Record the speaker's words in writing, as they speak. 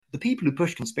the people who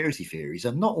push conspiracy theories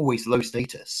are not always low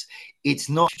status. It's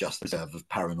not just the reserve of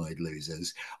paranoid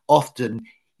losers. Often,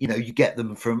 you get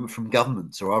them from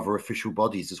governments or other official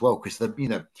bodies as well, because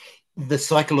the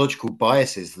psychological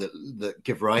biases that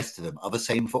give rise to them are the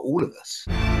same for all of us.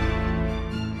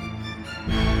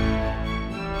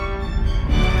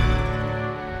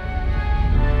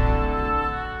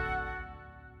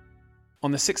 On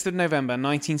the 6th of November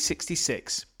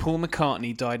 1966, Paul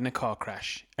McCartney died in a car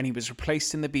crash, and he was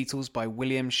replaced in the Beatles by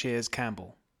William Shears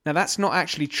Campbell. Now that's not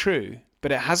actually true,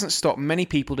 but it hasn't stopped many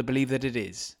people to believe that it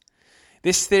is.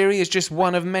 This theory is just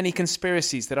one of many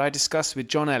conspiracies that I discussed with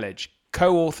Jonn Elledge,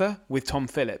 co-author with Tom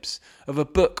Phillips, of a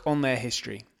book on their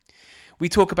history. We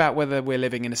talk about whether we're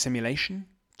living in a simulation,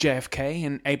 JFK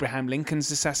and Abraham Lincoln's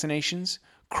assassinations,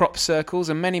 crop circles,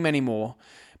 and many, many more.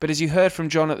 But as you heard from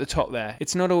Jonn at the top there,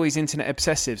 it's not always internet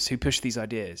obsessives who push these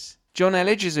ideas. Jonn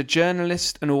Elledge is a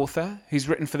journalist and author who's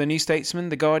written for The New Statesman,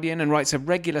 The Guardian, and writes a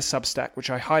regular Substack, which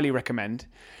I highly recommend.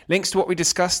 Links to what we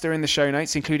discussed are in the show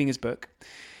notes, including his book.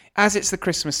 As it's the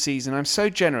Christmas season, I'm so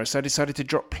generous I decided to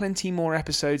drop plenty more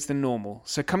episodes than normal.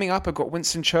 So coming up, I've got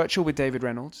Winston Churchill with David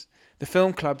Reynolds. The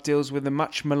Film Club deals with the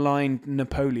much maligned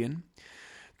Napoleon.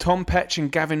 Tom Petch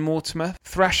and Gavin Mortimer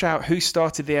thrash out who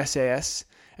started the SAS.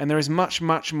 And there is much,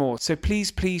 much more. So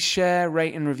please share,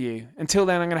 rate and review. Until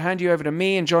then, I'm going to hand you over to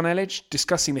me and Jonn Elledge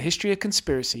discussing the history of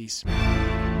conspiracies.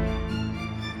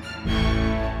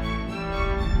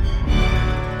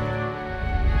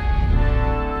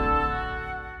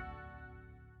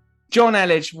 Jonn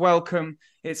Elledge, welcome.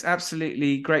 It's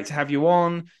absolutely great to have you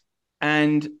on.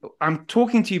 And I'm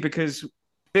talking to you because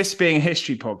this being a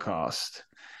history podcast,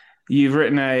 you've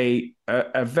written a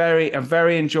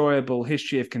very enjoyable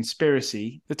history of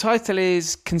conspiracy. The title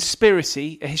is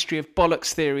Conspiracy: A History of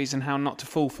Bollocks Theories and How Not to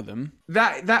Fall for Them.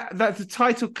 That the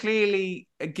title clearly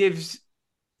gives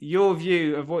your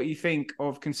view of what you think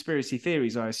of conspiracy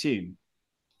theories, I assume.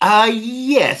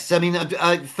 Yes. I mean,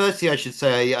 firstly, I should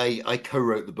say I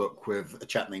co-wrote the book with a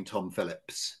chap named Tom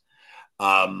Phillips.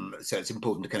 So it's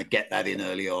important to kind of get that in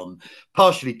early on,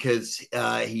 partially because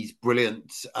he's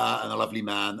brilliant and a lovely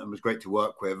man and was great to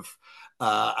work with,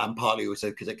 and partly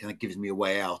also because it kind of gives me a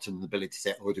way out and the ability to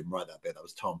say, oh, I didn't write that bit, that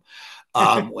was Tom,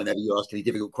 whenever you ask any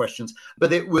difficult questions.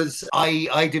 But it was,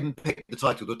 I didn't pick the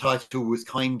title. The title was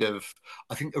kind of,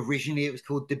 I think originally it was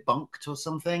called Debunked or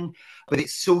something, but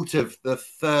it's sort of the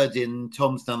third in,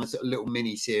 Tom's done a sort of little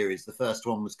mini series. The first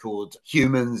one was called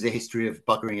Humans, A History of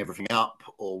Buggering Everything Up,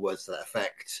 or words to that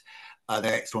effect. The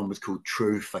next one was called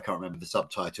Truth. I can't remember the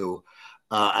subtitle.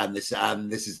 And this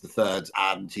is the third,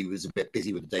 and he was a bit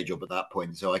busy with the day job at that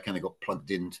point, so I kind of got plugged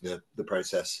into the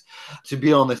process. To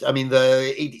be honest, I mean,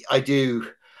 I do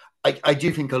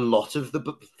think a lot of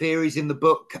the theories in the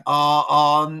book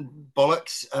are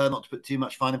bollocks, not to put too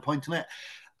much finer point on it,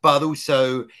 but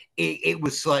also it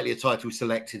was slightly a title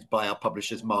selected by our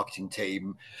publisher's marketing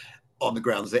team on the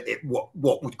grounds that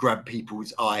what would grab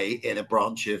people's eye in a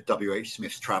branch of W.H.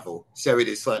 Smith's travel. So it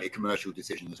is slightly a commercial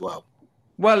decision as well.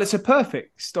 Well, it's a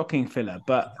perfect stocking filler,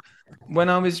 but when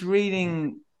I was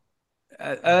reading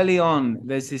early on,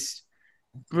 there's this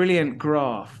brilliant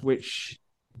graph, which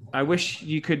I wish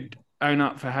you could own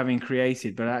up for having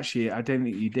created, but actually I don't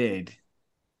think you did.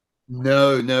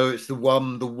 No, it's the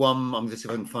one, I'm going to see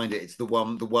if I can find it. It's the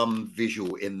one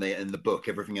visual in the book.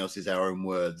 Everything else is our own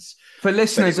words. For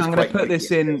listeners, I'm going to put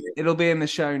this in, it'll be in the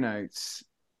show notes.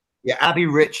 Yeah, Abby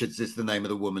Richards is the name of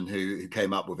the woman who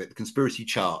came up with it, the conspiracy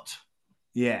chart.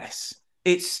 Yes,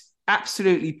 it's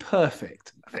absolutely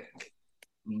perfect, I think.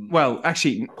 Well,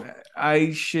 actually,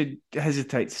 I should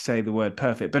hesitate to say the word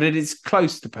perfect, but it is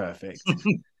close to perfect.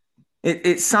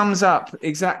 It sums up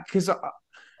exactly, because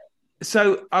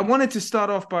so I wanted to start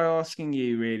off by asking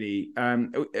you, really,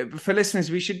 for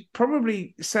listeners, we should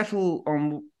probably settle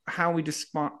on how we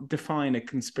define a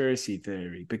conspiracy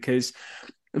theory, because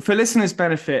for listeners'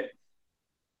 benefit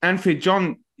and for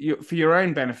Jonn, for your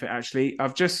own benefit, actually,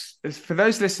 for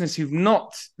those listeners who've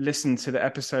not listened to the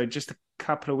episode just a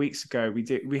couple of weeks ago,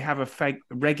 we have a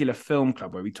regular film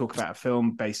club where we talk about a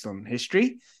film based on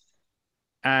history,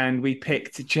 and we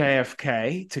picked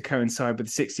JFK to coincide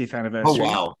with the 60th anniversary. Oh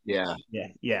wow! Yeah.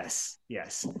 Yes.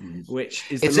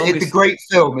 Which is it's a great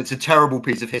film. It's a terrible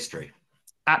piece of history.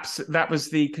 That was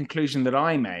the conclusion that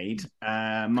I made.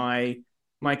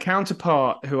 My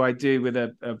counterpart, who I do with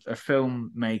a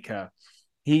filmmaker,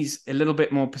 he's a little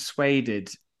bit more persuaded,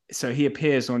 so he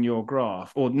appears on your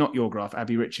graph, or not your graph,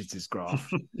 Abby Richards' graph.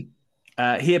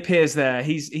 He appears there.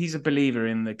 He's a believer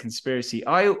in the conspiracy.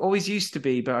 I always used to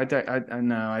be, but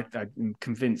I'm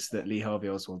convinced that Lee Harvey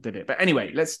Oswald did it. But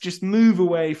anyway, let's just move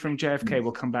away from JFK.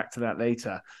 We'll come back to that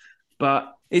later.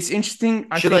 But it's interesting.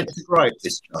 I Should I think describe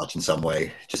this chart in some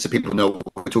way, just so people know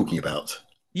what we're talking about?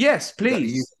 yes, Would that be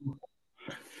please. useful?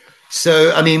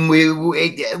 So, I mean,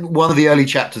 one of the early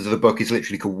chapters of the book is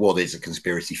literally called "What is a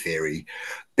Conspiracy Theory?"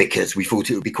 because we thought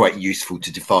it would be quite useful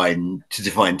to define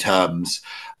terms.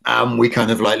 We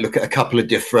kind of like look at a couple of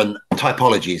different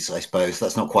typologies, I suppose.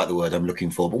 That's not quite the word I'm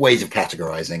looking for, but ways of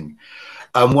categorizing.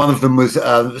 One of them was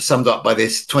summed up by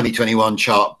this 2021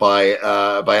 chart by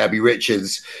Abby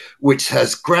Richards, which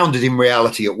has grounded in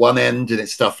reality at one end, and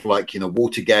it's stuff like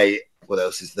Watergate. What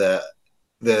else is there?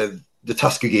 The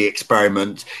Tuskegee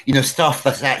experiment.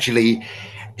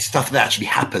 Stuff that actually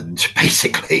happened,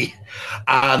 basically,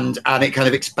 and it kind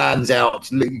of expands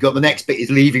out. You got the next bit is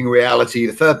leaving reality.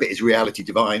 The third bit is reality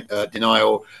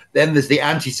denial. Then there's the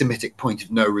anti-Semitic point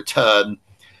of no return,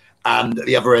 and at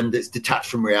the other end it's detached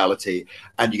from reality,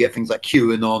 and you get things like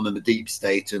QAnon and the deep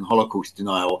state and Holocaust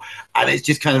denial, and it's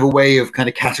just kind of a way of kind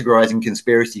of categorizing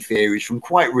conspiracy theories from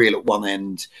quite real at one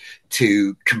end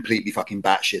to completely fucking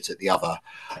batshit at the other.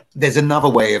 There's another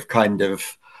way of kind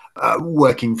of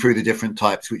working through the different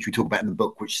types, which we talk about in the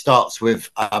book, which starts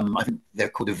with I think they're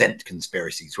called event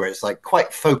conspiracies, where it's like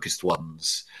quite focused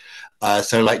ones.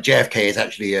 So like JFK is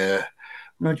actually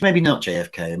maybe not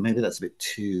JFK, maybe that's a bit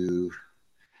too.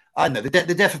 I know the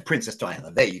death of Princess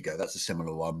Diana. There you go. That's a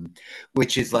similar one,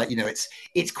 which is like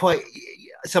it's quite.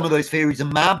 Some of those theories are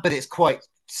mad, but it's quite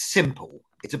simple.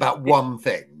 It's about one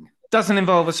thing. Doesn't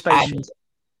involve a spaceship.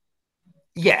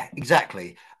 Yeah,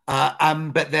 exactly.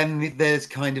 But then there's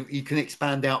kind of you can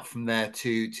expand out from there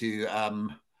to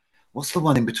what's the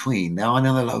one in between? Now I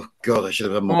know. Oh God, I should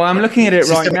have done more Well, I'm prep. looking at it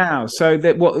right Systemic. now. So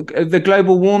that what the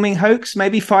global warming hoax,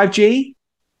 maybe 5G,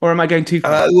 or am I going too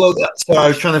far? Well, so I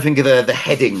was trying to think of the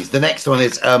headings. The next one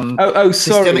is Sorry.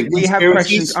 systemic We have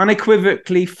questions. conspiracies.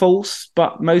 Unequivocally false,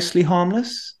 but mostly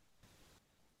harmless,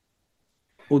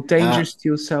 or Uh, dangerous to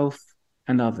yourself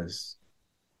and others.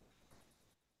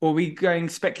 Or are we going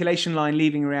speculation line,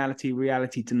 leaving reality,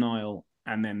 reality denial,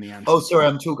 and then the answer? oh, sorry,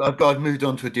 I'm talking. I've moved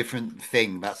on to a different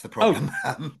thing. That's the Oh,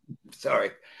 problem.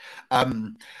 Sorry.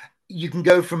 Um, you can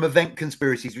go from event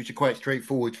conspiracies, which are quite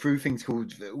straightforward, through things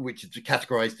called, which are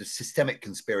categorized as systemic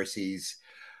conspiracies,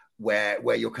 where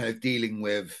you're kind of dealing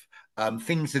with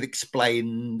things that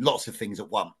explain lots of things at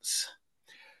once.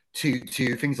 To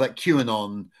things like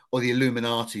QAnon or the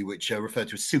Illuminati, which are referred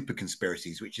to as super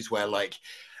conspiracies, which is where like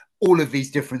all of these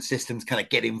different systems kind of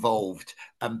get involved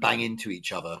and bang into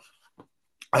each other.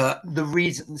 The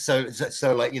reason, so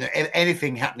like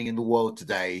anything happening in the world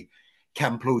today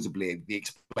can plausibly be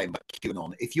explained by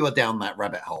QAnon. If you are down that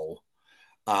rabbit hole,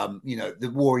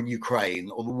 the war in Ukraine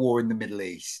or the war in the Middle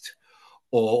East,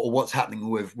 or what's happening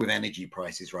with energy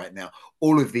prices right now.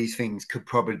 All of these things could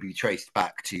probably be traced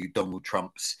back to Donald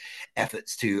Trump's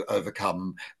efforts to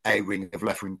overcome a ring of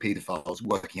left-wing paedophiles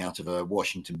working out of a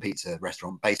Washington pizza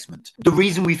restaurant basement. The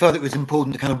reason we felt it was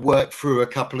important to kind of work through a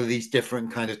couple of these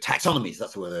different kind of taxonomies,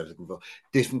 that's the word I was looking for,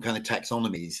 different kind of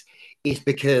taxonomies, is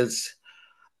because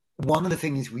one of the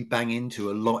things we bang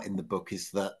into a lot in the book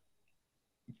is that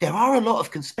there are a lot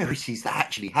of conspiracies that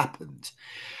actually happened.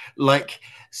 Like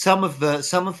some of the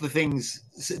things,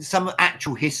 some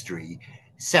actual history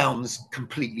sounds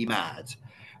completely mad.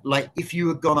 Like if you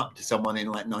had gone up to someone in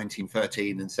like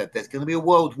 1913 and said there's going to be a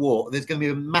world war, there's going to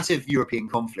be a massive European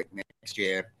conflict next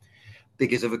year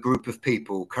because of a group of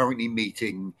people currently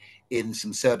meeting in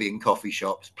some Serbian coffee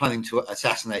shops planning to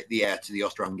assassinate the heir to the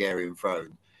Austro-Hungarian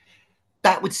throne,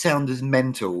 that would sound as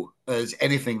mental as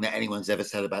anything that anyone's ever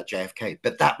said about JFK.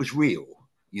 But that was real,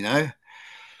 you know.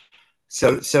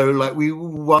 So like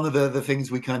one of the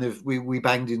things we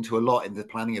banged into a lot in the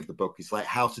planning of the book is like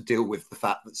how to deal with the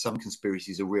fact that some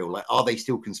conspiracies are real. Like, are they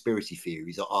still conspiracy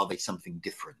theories or are they something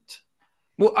different?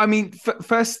 well, I mean,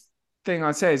 first thing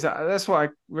I'd say is that's what I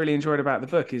really enjoyed about the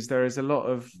book is there is a lot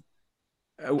of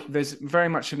there's very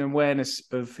much an awareness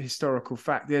of historical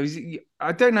fact.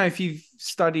 I don't know if you've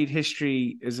studied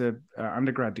history as a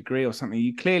undergrad degree or something.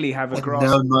 You clearly have a grasp.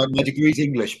 No, my degree's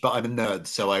English, but I'm a nerd,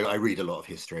 so I read a lot of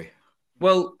history.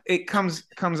 Well, it comes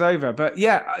over, but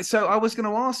yeah. So I was going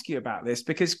to ask you about this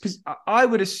because I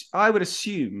would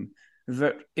assume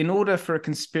that in order for a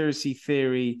conspiracy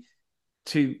theory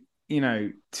to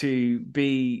to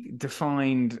be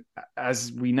defined as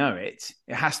we know it,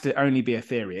 it has to only be a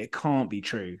theory. It can't be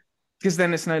true because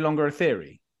then it's no longer a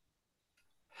theory.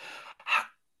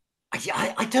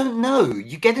 I don't know.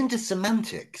 You get into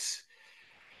semantics.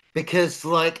 Because,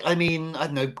 like, I mean, I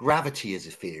don't know, gravity is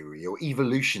a theory or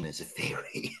evolution is a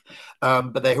theory,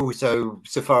 but they're also,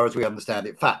 so far as we understand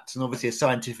it, facts. And obviously, a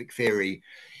scientific theory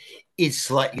is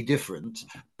slightly different,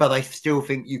 but I still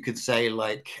think you could say,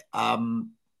 like,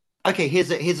 Okay, here's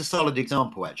a solid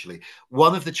example. Actually,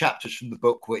 one of the chapters from the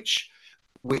book which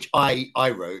I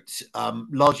wrote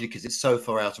largely because it's so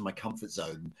far out of my comfort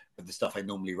zone of the stuff I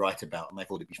normally write about, and I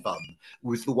thought it'd be fun,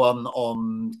 was the one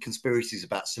on conspiracies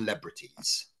about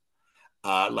celebrities.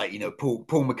 Like, Paul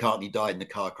McCartney died in a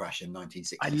car crash in I loved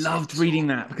 1966. reading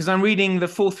that because I'm reading the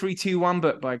 4321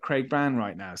 book by Craig Brand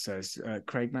right now. So it's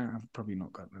Craig Brand. I've probably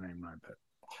not got the name right, but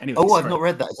anyway, Oh, I've sorry. not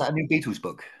read that. Is that a new Beatles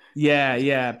book? Yeah,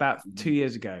 about 2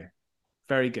 years ago.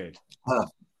 Very good. Uh,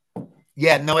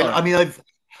 yeah, no, I Sorry. mean,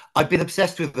 I've been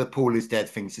obsessed with the Paul is dead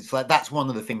things. It's like that's one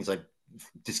of the things I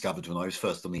discovered when I was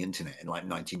first on the internet in like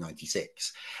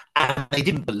 1996, and I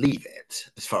didn't believe it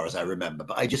as far as I remember,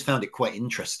 but I just found it quite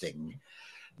interesting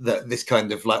that this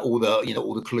kind of like all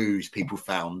the clues people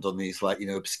found on these like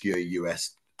obscure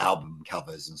US album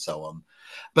covers and so on.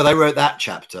 But I wrote that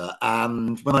chapter,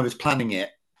 and when I was planning it,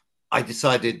 I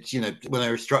decided, when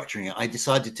I was structuring it, I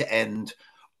decided to end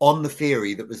on the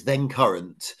theory that was then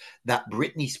current that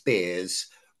Britney Spears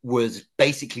was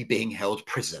basically being held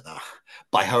prisoner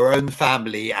by her own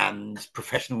family and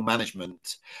professional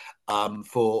management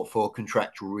for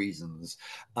contractual reasons,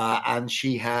 and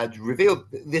she had revealed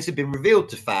this had been revealed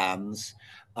to fans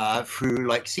through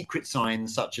like secret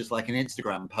signs such as like an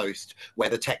Instagram post where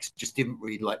the text just didn't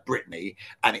read like Britney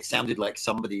and it sounded like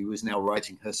somebody was now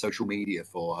writing her social media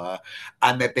for her.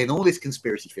 And there'd been all this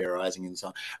conspiracy theorizing and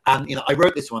so on. And I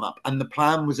wrote this one up, and the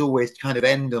plan was always to kind of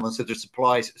end on a sort of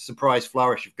surprise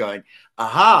flourish of going,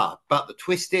 aha! But the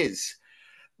twist is,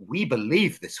 we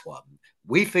believe this one.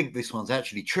 We think this one's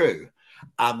actually true.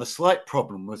 And the slight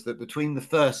problem was that between the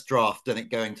first draft and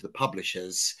it going to the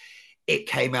publishers, it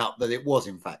came out that it was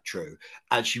in fact true,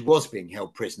 and she was being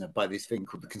held prisoner by this thing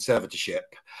called the conservatorship.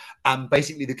 And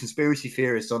basically, the conspiracy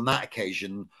theorists on that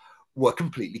occasion were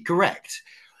completely correct.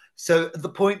 So the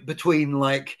point between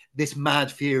like this mad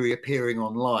theory appearing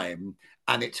online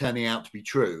and it turning out to be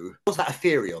true, was that a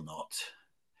theory or not?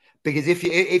 Because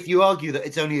if you argue that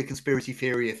it's only a conspiracy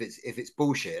theory if it's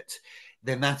bullshit,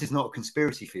 then that is not a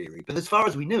conspiracy theory. But as far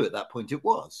as we knew at that point, it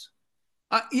was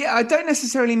Yeah, I don't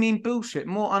necessarily mean bullshit,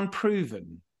 more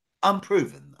unproven.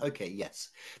 unproven. Okay, yes,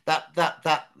 that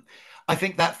I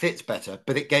think that fits better.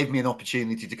 But it gave me an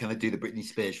opportunity to kind of do the Britney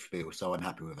Spears spiel, so I'm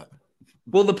happy with it.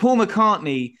 Well, the Paul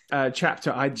McCartney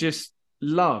chapter I just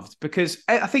loved because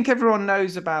I think everyone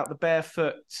knows about the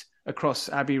barefoot across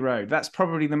Abbey Road. That's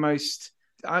probably the most.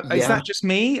 Is Yeah, that just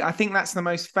me? I think that's the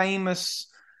most famous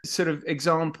sort of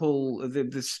example,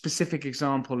 the specific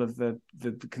example of the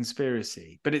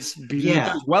conspiracy. But it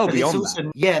yeah, goes well but it's beyond that.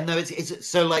 also yeah. No, it's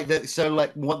so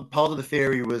like one part of the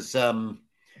theory was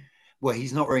well,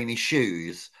 he's not wearing any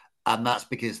shoes, and that's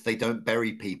because they don't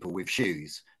bury people with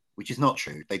shoes, which is not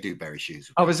true. They do bury shoes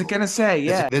with I was people. going to say,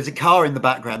 yeah. There's a car in the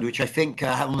background, which I think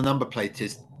on the number plate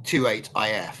is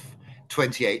 28IF,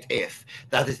 28 if.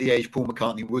 That is the age Paul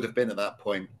McCartney would have been at that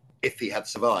point if he had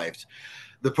survived.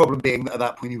 The problem being that at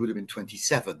that point he would have been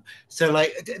 27. So,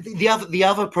 like the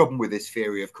other problem with this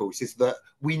theory, of course, is that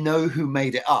we know who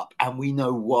made it up and we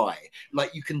know why.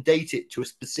 Like you can date it to a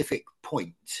specific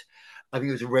point. I think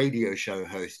it was a radio show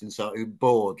host and so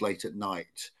bored late at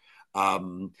night.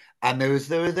 And I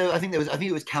think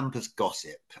it was campus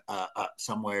gossip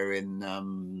somewhere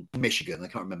in Michigan. I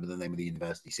can't remember the name of the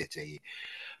university city,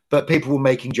 but people were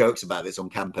making jokes about this on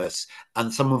campus,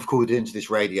 and someone called into this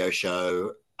radio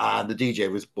show, and the DJ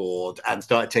was bored and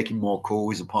started taking more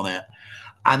calls upon it,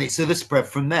 and it sort of spread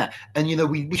from there. And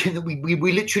we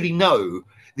literally know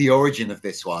the origin of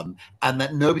this one, and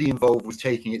that nobody involved was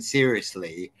taking it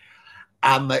seriously.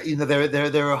 And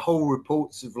there are whole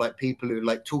reports of like people who are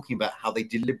like talking about how they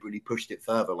deliberately pushed it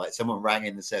further. Like someone rang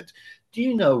in and said, "Do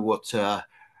you know what?" Well,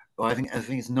 I think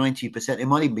it's 90%. It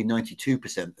might even be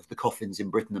 92% of the coffins in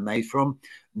Britain are made from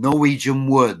Norwegian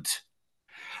wood,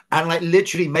 and like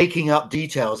literally making up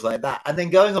details like that, and then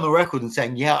going on the record and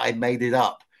saying, "Yeah, I made it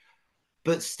up."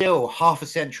 But still, half a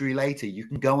century later, you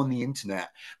can go on the internet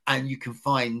and you can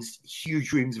find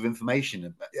huge reams of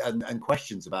information and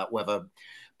questions about whether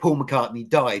Paul McCartney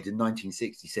died in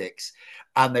 1966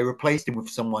 and they replaced him with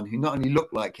someone who not only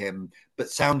looked like him, but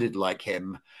sounded like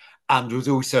him and was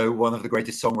also one of the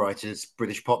greatest songwriters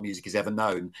British pop music has ever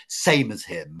known, same as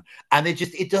him. And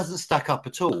it doesn't stack up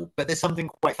at all. But there's something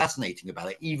quite fascinating about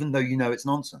it, even though you know it's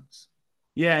nonsense.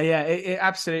 Yeah, it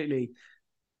absolutely.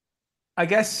 I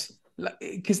guess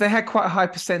because they had quite a high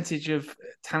percentage of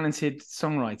talented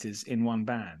songwriters in one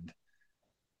band.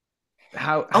 Oh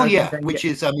How do you yeah, then which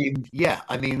is, I mean, yeah,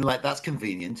 I mean, like that's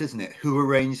convenient, isn't it? Who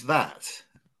arranged that?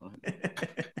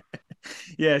 get?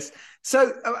 Yes.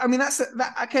 So I mean that's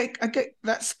that. Okay, I get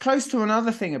that's close to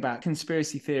another thing about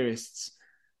conspiracy theorists.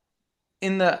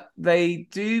 in that they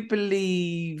do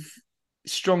believe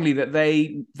strongly that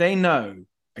they know.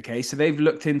 Okay, so they've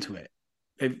looked into it.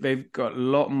 They've got a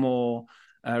lot more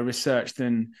research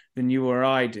than you or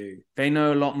I do. They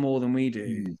know a lot more than we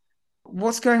do. Mm.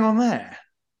 What's going on there?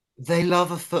 They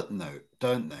love a footnote,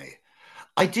 don't they?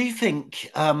 I do think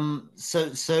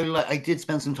so like I did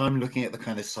spend some time looking at the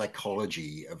kind of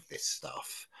psychology of this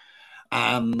stuff.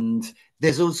 And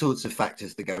there's all sorts of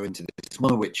factors that go into this,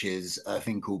 one of which is a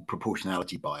thing called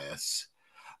proportionality bias,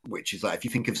 which is like if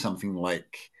you think of something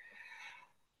like,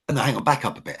 and hang on, back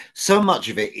up a bit. So much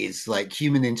of it is like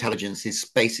human intelligence is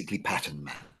basically pattern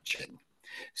matching.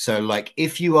 So like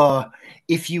if you are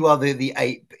the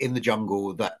ape in the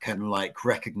jungle that can like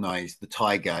recognize the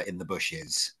tiger in the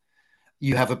bushes,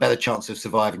 you have a better chance of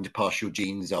surviving to pass your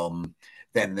genes on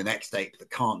than the next ape that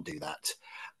can't do that.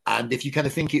 And if you kind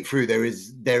of think it through, there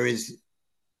is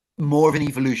more of an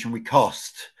evolutionary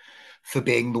cost for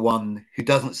being the one who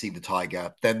doesn't see the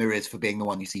tiger than there is for being the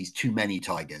one who sees too many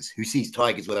tigers, who sees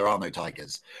tigers where there are no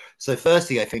tigers. So,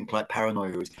 firstly, I think like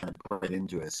paranoia is kind of bred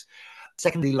into us.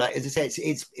 Secondly, like as I say,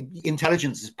 it's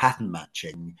intelligence is pattern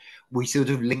matching. We sort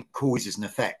of link causes and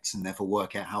effects, and therefore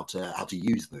work out how to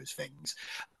use those things.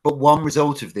 But one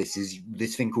result of this is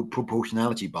this thing called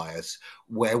proportionality bias,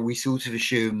 where we sort of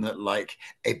assume that like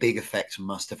a big effect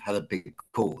must have had a big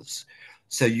cause.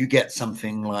 So you get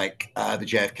something like the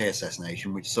JFK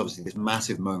assassination, which is obviously this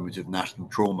massive moment of national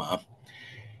trauma.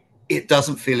 It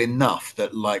doesn't feel enough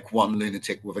that like one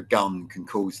lunatic with a gun can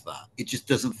cause that. It just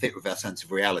doesn't fit with our sense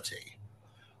of reality.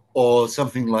 Or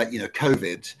something like,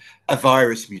 COVID, a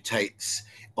virus mutates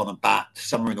on a bat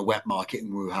somewhere in the wet market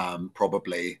in Wuhan,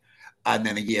 probably. And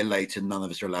then a year later, none of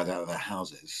us are allowed out of our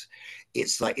houses.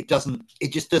 It's like it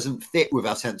just doesn't fit with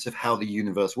our sense of how the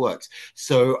universe works.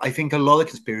 So I think a lot of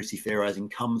conspiracy theorizing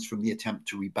comes from the attempt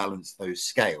to rebalance those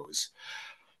scales.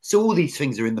 So all these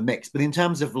things are in the mix. But in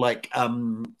terms of like,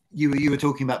 you were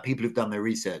talking about people who've done their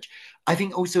research. I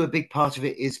think also a big part of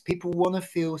it is people want to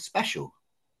feel special.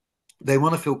 They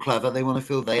want to feel clever. They want to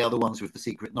feel they are the ones with the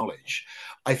secret knowledge.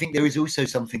 I think there is also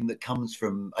something that comes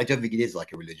from, I don't think it is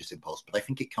like a religious impulse, but I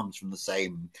think it comes from the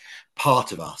same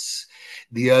part of us.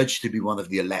 The urge to be one of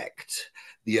the elect,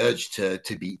 the urge to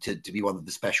be one of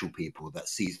the special people that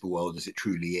sees the world as it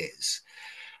truly is.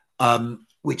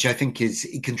 Which I think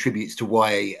it contributes to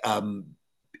why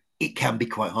it can be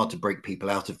quite hard to break people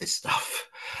out of this stuff,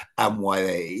 and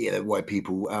why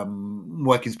people,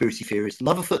 why conspiracy theorists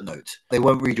love a footnote. They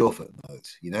won't read your footnote.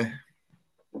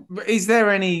 But is there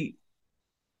any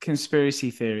conspiracy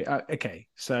theory? Okay,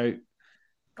 so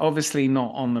obviously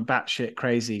not on the batshit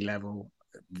crazy level,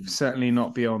 certainly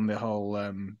not beyond the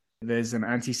whole. There's an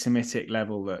anti-Semitic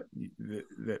level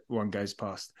that one goes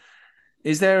past.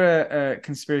 Is there a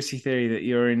conspiracy theory that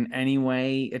you're in any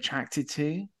way attracted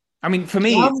to? I mean, for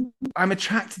me, I'm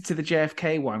attracted to the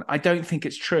JFK one. I don't think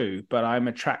it's true, but I'm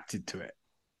attracted to it.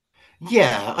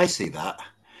 Yeah, I see that.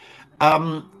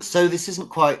 So this isn't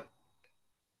quite.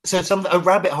 So a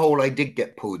rabbit hole I did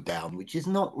get pulled down, which is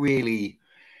not really.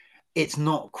 It's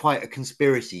not quite a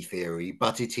conspiracy theory,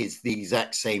 but it is the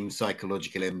exact same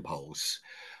psychological impulse.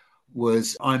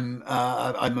 Was I'm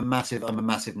a massive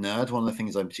nerd. One of the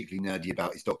things I'm particularly nerdy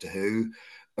about is Doctor Who,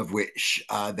 of which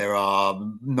there are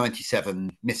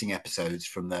 97 missing episodes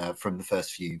from the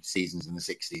first few seasons in the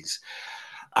 60s.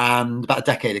 And about a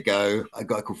decade ago, a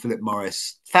guy called Philip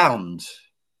Morris found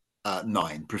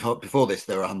nine. Before this,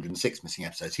 there were 106 missing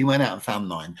episodes. He went out and found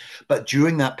nine. But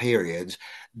during that period,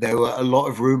 there were a lot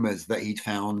of rumors that he'd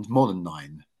found more than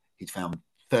nine. He'd found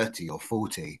 30 or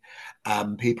 40.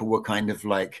 People were kind of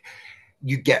like,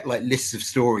 you get like lists of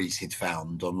stories he'd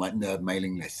found on like nerd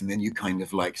mailing lists, and then you kind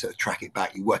of like sort of track it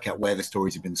back. You work out where the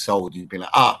stories have been sold. You'd be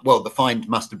like, well, the find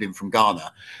must have been from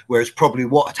Ghana. Whereas probably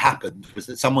what had happened was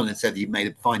that someone had said he'd made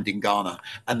a find in Ghana,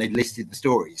 and they'd listed the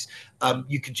stories.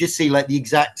 You could just see like the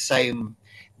exact same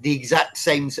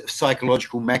sort of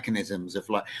psychological mechanisms of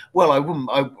like, well, I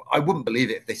wouldn't believe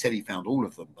it if they said he found all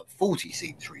of them, but 40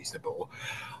 seems reasonable.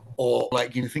 Or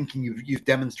like thinking you've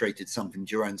demonstrated something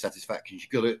to your own satisfaction. You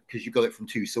got it because you got it from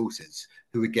two sources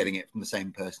who are getting it from the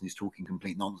same person who's talking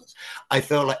complete nonsense. I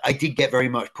felt like I did get very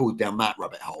much pulled down that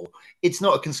rabbit hole. It's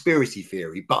not a conspiracy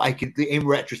theory, but in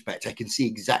retrospect, I can see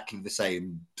exactly the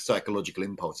same psychological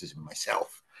impulses in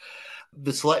myself.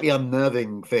 The slightly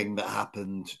unnerving thing that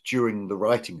happened during the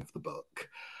writing of the book,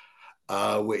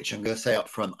 which I'm going to say up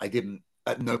front,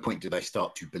 at no point did I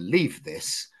start to believe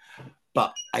this,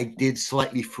 but I did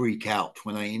slightly freak out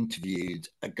when I interviewed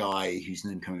a guy whose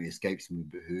name currently escapes me,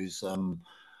 but who's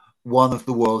one of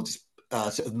the world's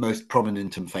sort of most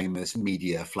prominent and famous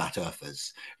media flat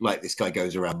earthers. Like this guy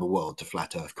goes around the world to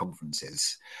flat earth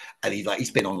conferences, and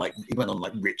he's been on like he went on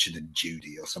like Richard and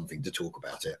Judy or something to talk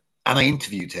about it. And I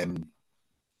interviewed him,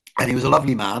 and he was a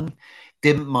lovely man,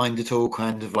 didn't mind at all,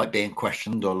 kind of like being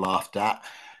questioned or laughed at.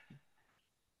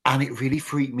 And it really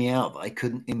freaked me out that I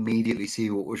couldn't immediately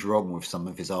see what was wrong with some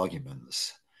of his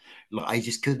arguments. Like I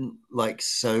just couldn't like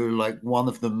so like one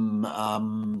of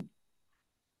them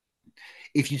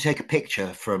if you take a picture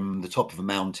from the top of a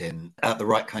mountain at the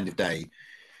right kind of day,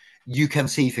 you can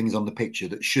see things on the picture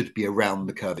that should be around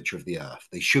the curvature of the earth.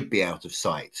 They should be out of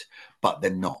sight, but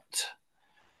they're not.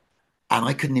 And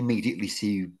I couldn't immediately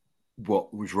see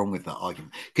what was wrong with that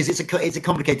argument because it's a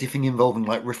complicated thing involving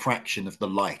like refraction of the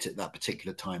light at that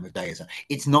particular time of day.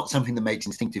 It's not something that makes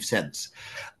instinctive sense,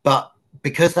 but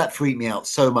because that freaked me out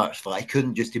so much that I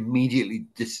couldn't just immediately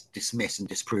dismiss and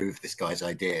disprove this guy's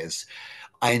ideas,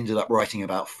 I ended up writing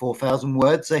about 4,000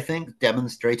 words, I think,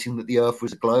 demonstrating that the Earth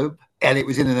was a globe. And it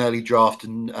was in an early draft,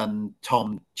 and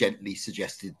Tom gently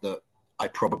suggested that I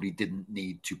probably didn't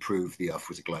need to prove the Earth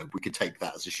was a globe. We could take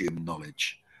that as human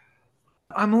knowledge.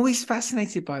 I'm always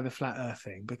fascinated by the flat Earth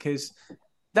thing because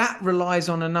that relies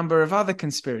on a number of other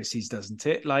conspiracies, doesn't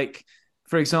it? Like,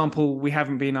 for example, we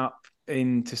haven't been up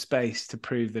into space to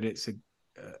prove that it's a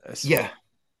yeah.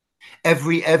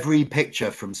 Every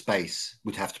picture from space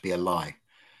would have to be a lie.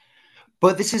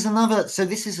 But this is another. So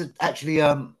this is actually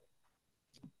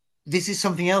this is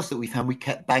something else that we found we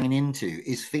kept banging into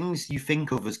is things you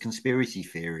think of as conspiracy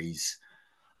theories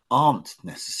aren't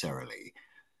necessarily.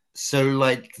 So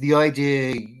like the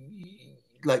idea,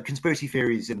 like conspiracy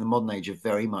theories in the modern age are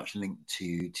very much linked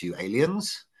to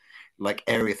aliens, like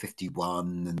Area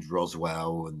 51 and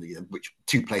Roswell, and which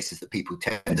two places that people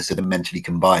tend to sort of mentally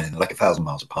combine and like 1,000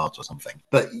 miles apart or something.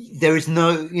 But there is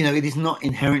no, it is not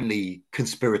inherently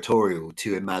conspiratorial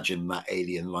to imagine that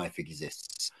alien life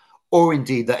exists, or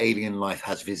indeed that alien life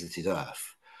has visited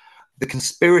Earth. The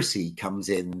conspiracy comes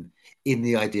in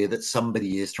the idea that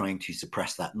somebody is trying to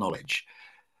suppress that knowledge.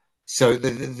 So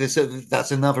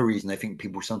that's another reason I think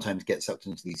people sometimes get sucked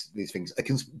into these things.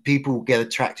 People get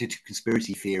attracted to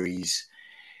conspiracy theories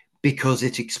because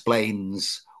it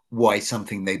explains why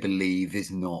something they believe is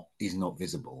not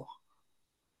visible.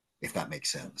 If that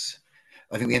makes sense,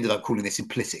 I think we ended up calling this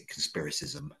implicit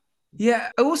conspiracism. Yeah.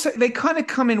 Also, they kind of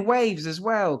come in waves as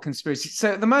well. Conspiracy.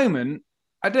 So at the moment,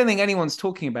 I don't think anyone's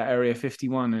talking about Area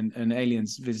 51 and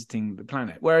aliens visiting the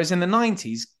planet. Whereas in the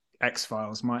 90s,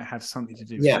 X-Files might have something to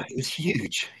do with Yeah, it. it was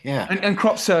huge. Yeah. And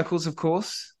crop circles, of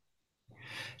course.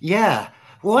 Yeah.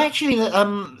 Well, actually,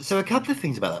 so a couple of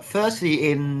things about that.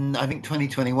 Firstly, in I think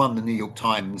 2021, the New York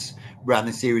Times ran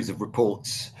a series of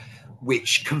reports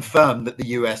which confirmed that the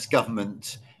US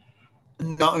government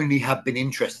not only had been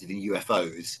interested in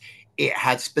UFOs, it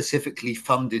had specifically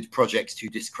funded projects to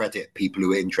discredit people who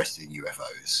were interested in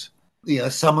UFOs.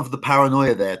 Some of the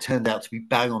paranoia there turned out to be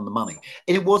bang on the money.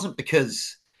 And it wasn't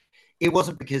because the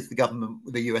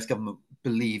US government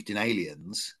believed in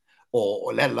aliens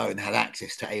or let alone had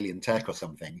access to alien tech or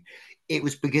something. It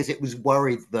was because it was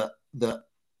worried that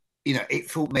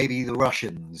it thought maybe the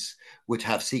Russians would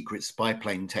have secret spy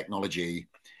plane technology,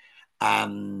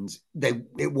 and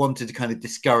it wanted to kind of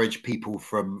discourage people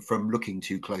from looking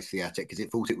too closely at it because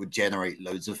it thought it would generate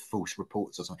loads of false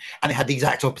reports or something, and it had the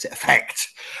exact opposite effect.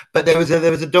 But there was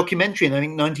a documentary in I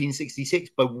think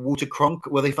 1966 by Walter Cronkite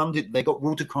where they got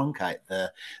Walter Cronkite,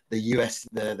 the US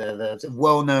the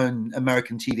well-known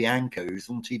American TV anchor who's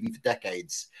on TV for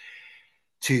decades,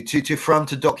 to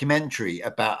front a documentary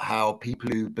about how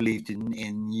people who believed in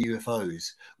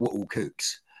UFOs were all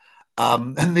kooks.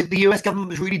 And the US government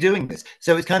was really doing this.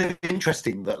 So it's kind of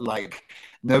interesting that like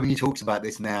nobody talks about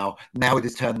this now. Now it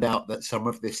has turned out that some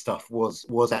of this stuff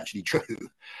was actually true.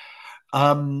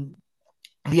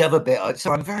 The other bit,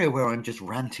 so I'm very aware I'm just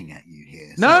ranting at you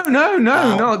here. No, So no,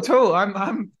 no, not at all.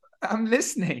 I'm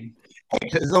listening.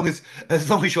 as long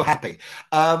as you're happy.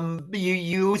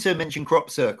 You also mentioned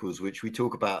crop circles, which we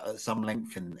talk about at some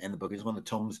length in the book. It's one of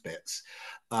Tom's bits.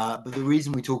 But the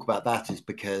reason we talk about that is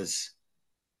because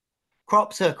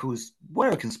crop circles were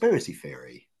a conspiracy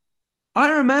theory, I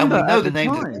and remember we know at the the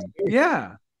names of time.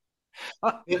 Yeah.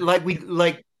 but Do you like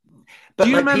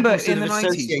remember people sort in of the 90s?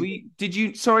 associate. Did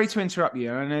you, sorry to interrupt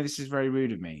you. I know this is very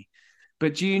rude of me,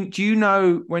 but do you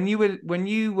know when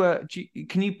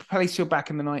can you place yourself back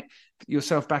in the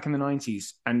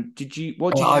 90s? And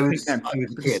what did I you think was then? I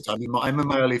was a Because kid. I'm in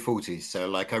my early 40s, so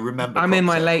like I remember I'm in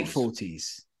crop my late circles.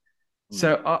 40s. Mm.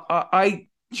 So I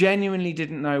genuinely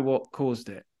didn't know what caused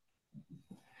it.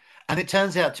 And it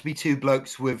turns out to be two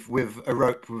blokes with a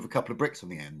rope with a couple of bricks on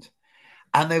the end.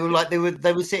 And they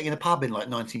were sitting in a pub in like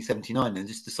 1979 and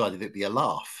just decided it'd be a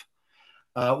laugh.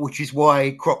 Which is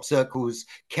why crop circles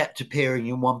kept appearing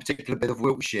in one particular bit of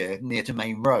Wiltshire near to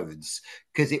main roads,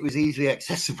 because it was easily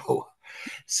accessible.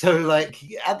 So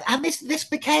and this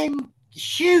became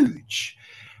huge.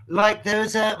 Like there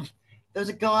was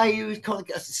a guy who was called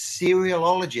a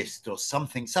serialologist or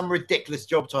something, some ridiculous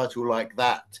job title like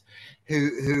that,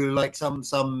 who like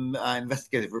some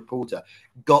investigative reporter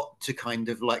got to kind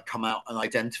of like come out and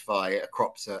identify a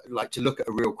crop like to look at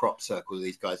a real crop circle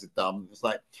these guys had done. It was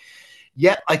like,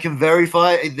 yeah, I can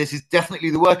verify this is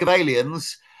definitely the work of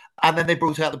aliens. And then they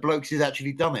brought out the blokes who'd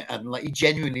actually done it. And like he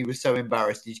genuinely was so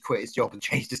embarrassed he'd quit his job and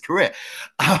changed his career.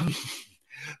 Um,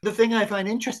 the thing I find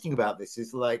interesting about this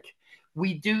is like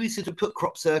we do sort of put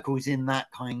crop circles in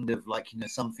that kind of like,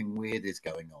 something weird is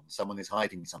going on. Someone is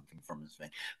hiding something from us.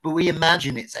 But we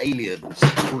imagine it's aliens.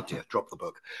 Oh dear, drop the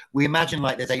book. We imagine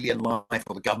like there's alien life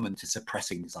or the government is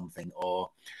suppressing something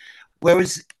or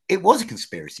whereas it was a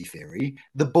conspiracy theory,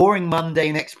 the boring,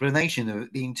 mundane explanation of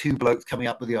it being two blokes coming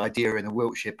up with the idea in a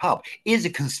Wiltshire pub is a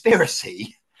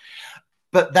conspiracy,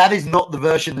 but that is not the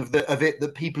version of it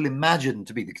that people imagine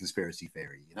to be the conspiracy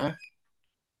theory,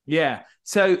 Yeah.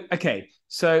 So, okay.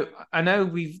 So I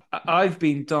know I've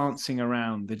been dancing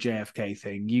around the JFK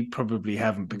thing. You probably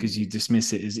haven't because you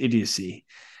dismiss it as idiocy.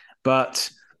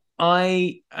 But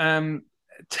I am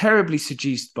terribly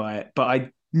seduced by it. But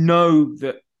I know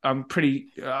that I'm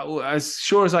pretty as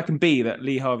sure as I can be that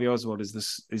Lee Harvey Oswald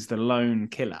is the lone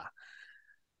killer.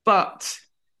 But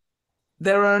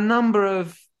there are a number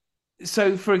of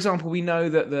so, for example, we know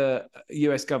that the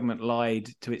US government lied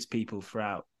to its people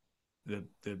throughout the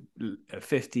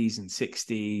 50s and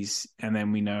 60s, and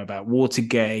then we know about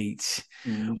Watergate.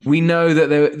 We know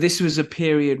that this was a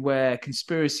period where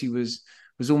conspiracy was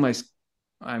almost,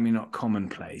 I mean, not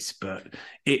commonplace, but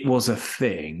it was a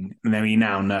thing, and then we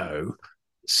now know.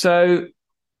 So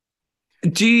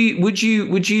would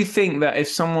you think that if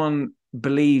someone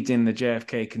believed in the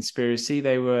JFK conspiracy,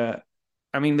 they were,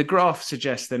 I mean, the graph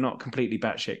suggests they're not completely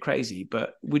batshit crazy,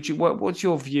 but what's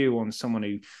your view on someone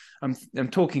who, I'm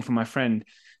talking for my friend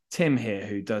Tim here,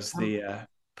 who does the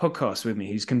podcast with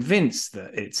me, who's convinced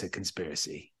that it's a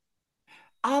conspiracy?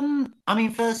 I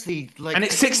mean, firstly, like, and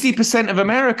it's 60% of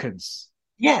Americans.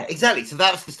 Yeah, exactly. So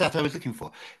that's the stat I was looking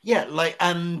for. Yeah, like,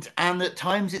 and at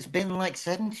times it's been like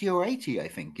 70 or 80, I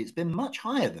think. It's been much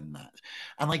higher than that.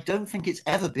 And I don't think it's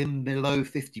ever been below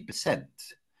 50%.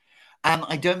 And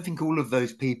I don't think all of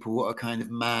those people are kind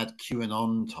of mad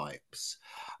QAnon types.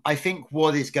 I think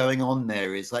what is going on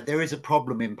there is like there is a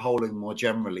problem in polling more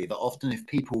generally that often if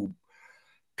people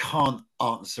can't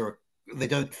answer, they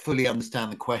don't fully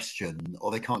understand the question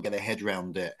or they can't get their head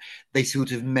around it, they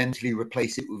sort of mentally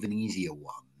replace it with an easier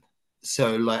one.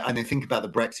 So, like, I mean, think about the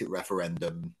Brexit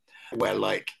referendum, where,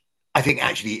 like, I think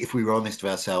actually, if we were honest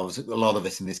with ourselves, a lot of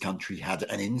us in this country had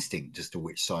an instinct as to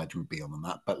which side would be on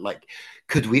that. But, like,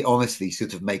 could we honestly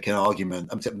sort of make an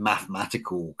argument, a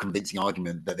mathematical, convincing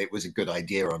argument that it was a good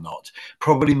idea or not?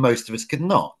 Probably most of us could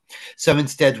not. So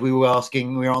instead, we were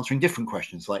answering different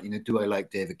questions, like, do I like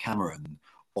David Cameron?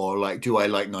 Or like, do I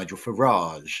like Nigel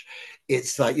Farage?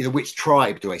 It's like, which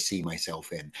tribe do I see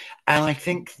myself in? And I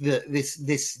think that this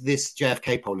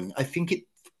JFK polling, I think it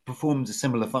performs a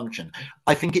similar function.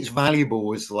 I think it's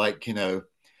valuable as like, a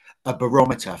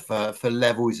barometer for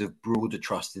levels of broader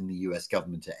trust in the US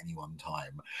government at any one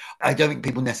time. I don't think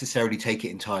people necessarily take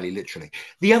it entirely literally.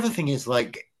 The other thing is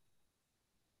like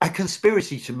a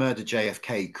conspiracy to murder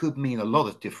JFK could mean a lot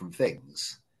of different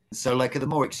things. So, like at the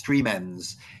more extreme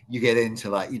ends, you get into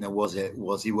like, was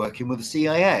he working with the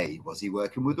CIA? Was he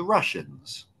working with the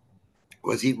Russians?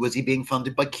 Was he being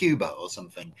funded by Cuba or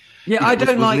something? Yeah, was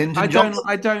Lyndon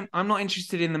Johnson? I'm not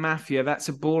interested in the mafia. That's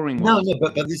a boring No, one. no,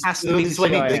 but this Has to be is the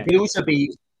what I mean. CIA.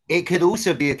 It could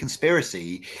also be a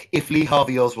conspiracy if Lee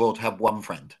Harvey Oswald had one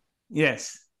friend.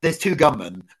 Yes. There's two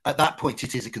gunmen. At that point,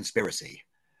 it is a conspiracy,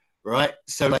 right?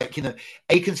 So, like,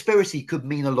 a conspiracy could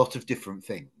mean a lot of different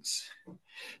things.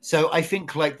 So I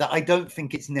think like that. I don't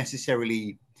think it's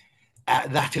necessarily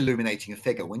that illuminating a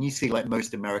figure. When you see like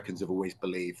most Americans have always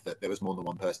believed that there was more than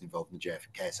one person involved in the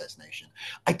JFK assassination,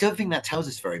 I don't think that tells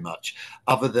us very much,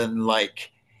 other than like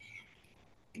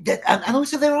that. And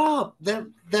also there are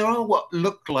what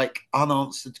look like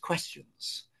unanswered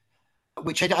questions,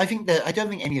 which I think that I don't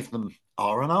think any of them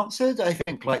are unanswered. I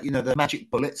think like the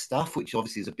magic bullet stuff, which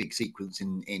obviously is a big sequence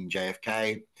in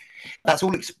JFK. That's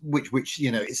all. Which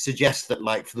it suggests that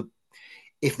like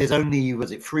if there's only,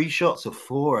 was it 3 shots or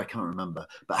 4? I can't remember.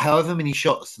 But however many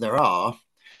shots there are,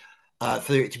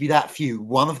 For it to be that few,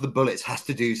 one of the bullets has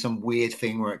to do some weird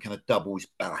thing where it kind of doubles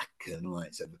back and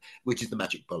like so, which is the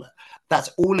magic bullet. That's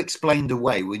all explained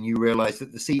away when you realize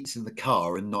that the seats in the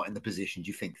car are not in the positions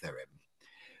you think they're in.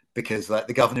 Because like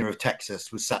the governor of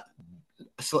Texas was sat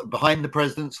behind the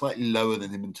president, slightly lower than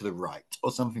him and to the right,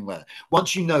 or something like that.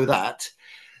 Once you know that,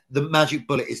 the magic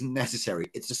bullet isn't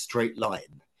necessary. It's a straight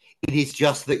line. It is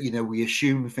just that, you know, we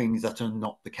assume things that are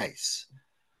not the case.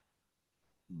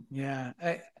 Yeah.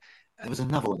 There was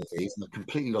another one of these, and I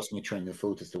completely lost my train of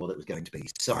thought as to what it was going to be.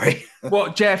 Sorry.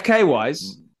 What, JFK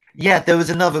wise? Yeah, there was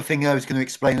another thing I was going to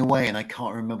explain away, and I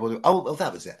can't remember what it. Oh,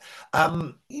 that was it.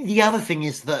 The other thing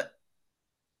is that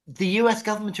the US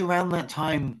government around that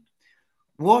time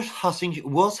was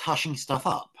hushing stuff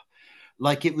up.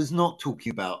 Like it was not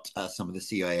talking about some of the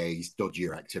CIA's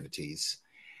dodgier activities.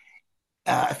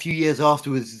 A few years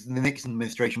afterwards, the Nixon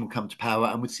administration would come to power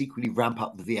and would secretly ramp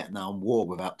up the Vietnam War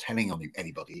without telling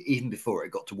anybody, even before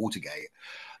it got to Watergate.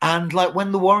 And like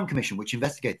when the Warren Commission, which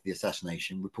investigated the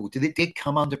assassination, reported, it did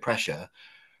come under pressure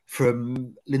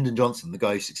from Lyndon Johnson, the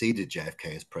guy who succeeded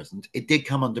JFK as president. It did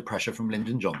come under pressure from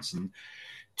Lyndon Johnson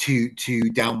to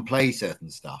downplay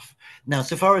certain stuff. Now,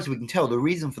 so far as we can tell, the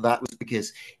reason for that was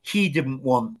because he didn't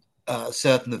want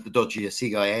certain of the dodgier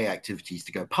CIA activities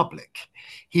to go public.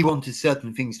 He wanted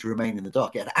certain things to remain in the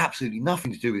dark. It had absolutely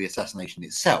nothing to do with the assassination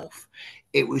itself.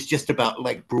 It was just about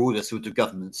like broader sort of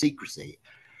government secrecy.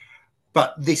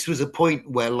 But this was a point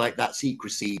where like that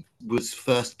secrecy was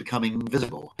first becoming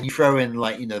visible. And you throw in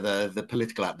like, you know, the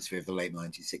political atmosphere of the late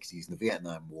 1960s and the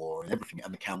Vietnam War and everything,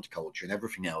 and the counterculture and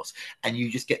everything else, and you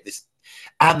just get this,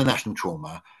 and the national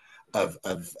trauma of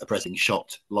a president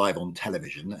shot live on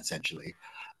television, essentially.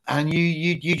 And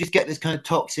you just get this kind of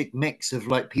toxic mix of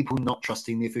like people not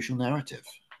trusting the official narrative.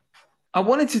 I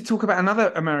wanted to talk about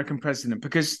another American president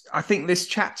because I think this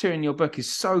chapter in your book is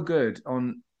so good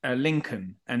on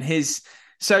Lincoln and his.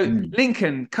 So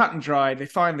Lincoln, cut and dry, they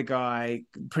find the guy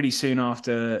pretty soon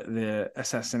after the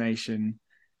assassination.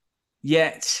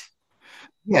 Yet,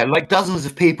 yeah, like dozens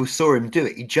of people saw him do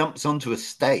it. He jumps onto a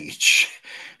stage,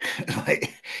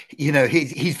 like you know,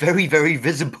 he's very very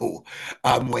visible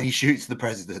when he shoots the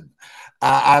president,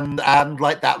 and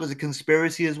like that was a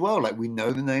conspiracy as well. Like we know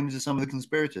the names of some of the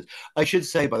conspirators. I should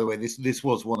say, by the way, this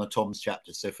was one of Tom's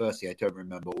chapters. So firstly, I don't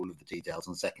remember all of the details,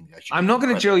 and secondly, I'm not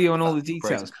going to drill you on all the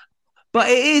details, but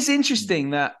it is interesting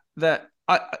that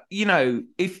you know,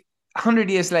 if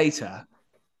 100 years later,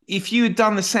 if you had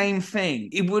done the same thing,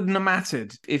 it wouldn't have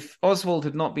mattered. If Oswald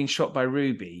had not been shot by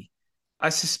Ruby, I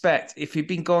suspect if he'd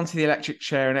been gone to the electric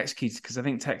chair and executed, because I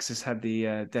think Texas had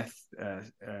the death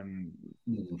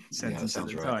sentence at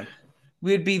the time,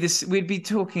 we'd be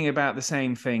talking about the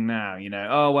same thing now. You know,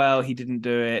 oh well, he didn't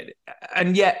do it,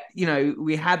 and yet you know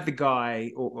we had the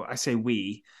guy, or I say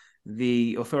we.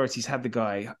 The authorities had the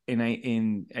guy in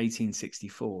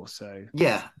 1864. So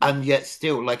yeah, and yet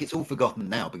still, like it's all forgotten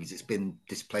now because it's been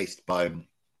displaced by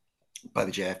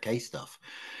the JFK stuff.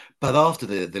 But after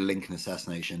the Lincoln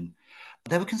assassination,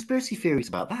 there were conspiracy theories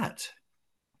about that.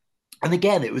 And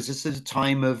again, it was a sort of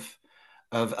time of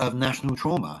national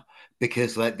trauma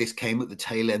because like this came at the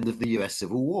tail end of the US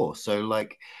Civil War. So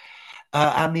like,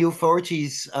 and the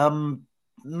authorities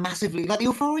massively, like the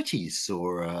authorities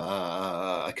saw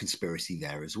a conspiracy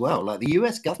there as well. Like the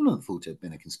US government thought it had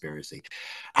been a conspiracy,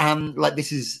 and like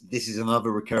this is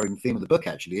another recurring theme of the book.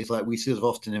 Actually, is like we sort of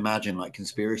often imagine like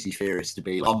conspiracy theorists to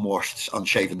be like unwashed,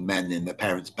 unshaven men in their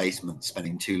parents' basement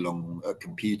spending too long at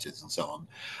computers and so on,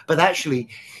 but actually.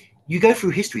 You go through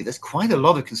history, there's quite a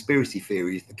lot of conspiracy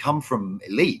theories that come from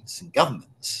elites and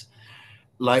governments.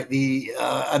 Like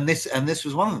and this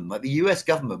was one of them. Like the US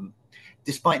government,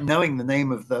 despite knowing the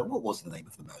name of what was the name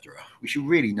of the murderer? We should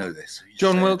really know this.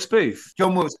 John Wilkes Booth.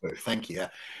 John Wilkes Booth, thank you.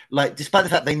 Like, despite the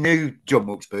fact they knew John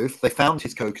Wilkes Booth, they found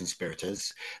his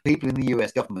co-conspirators, people in the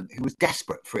US government who was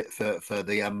desperate for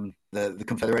the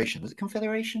Confederation. Was it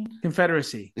Confederation?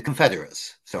 Confederacy. The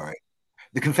Confederates, sorry.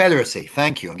 The Confederacy.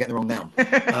 Thank you. I'm getting the wrong noun.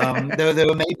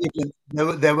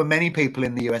 There were many people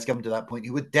in the US government at that point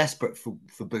who were desperate for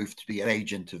Booth to be an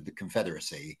agent of the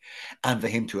Confederacy and for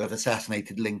him to have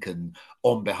assassinated Lincoln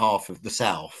on behalf of the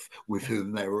South, with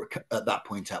whom they were at that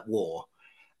point at war.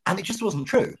 And it just wasn't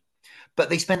true. But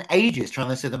they spent ages trying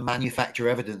to sort of manufacture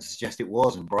evidence to suggest it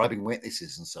was and bribing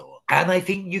witnesses and so on. And I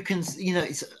think you can, you know,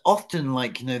 it's often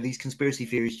like, you know, these conspiracy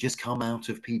theories just come out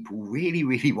of people really,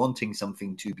 really wanting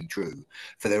something to be true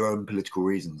for their own political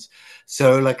reasons.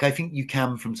 So, like, I think you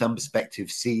can, from some perspective,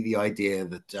 see the idea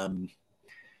that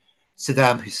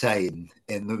Saddam Hussein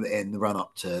in the run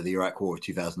up to the Iraq War of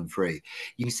 2003,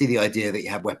 you can see the idea that you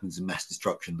have weapons of mass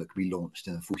destruction that could be launched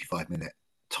in a 45-minute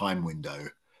time window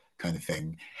kind of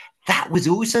thing. That was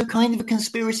also kind of a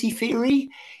conspiracy theory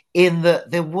in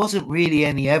that there wasn't really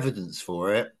any evidence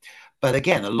for it. But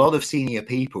again, a lot of senior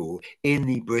people in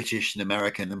the British and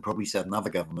American and probably certain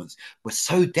other governments were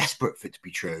so desperate for it to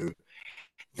be true,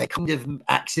 they kind of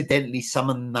accidentally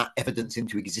summoned that evidence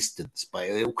into existence by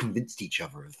they all convinced each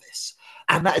other of this.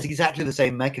 And that is exactly the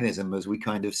same mechanism as we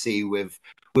kind of see with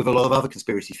a lot of other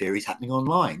conspiracy theories happening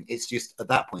online. It's just at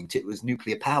that point it was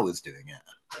nuclear powers doing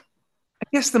it. I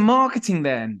guess the marketing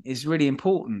then is really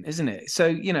important, isn't it? So,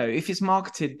 if it's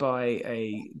marketed by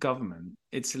a government,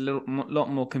 it's a lot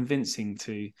more convincing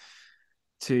to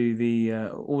the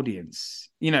audience.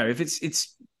 If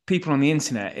it's people on the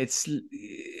internet,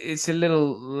 it's a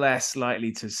little less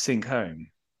likely to sink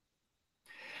home.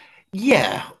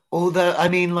 Yeah, although I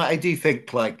mean, like I do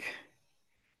think like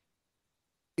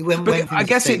But when I things are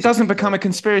guess it stated, doesn't become a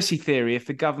conspiracy theory if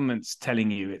the government's telling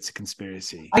you it's a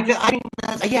conspiracy. I think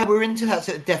yeah, we're into that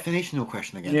sort of definitional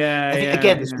question again. Yeah, I think yeah,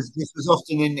 again, yeah. this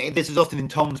was often in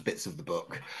Tom's bits of the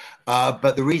book,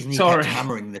 but the reason he kept Sorry.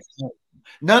 hammering this.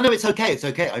 No, no, it's okay, it's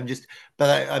okay. I'm just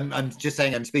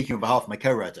saying I'm speaking on behalf of my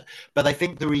co-writer. But I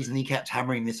think the reason he kept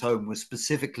hammering this home was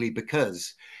specifically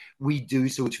because we do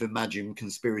sort of imagine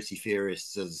conspiracy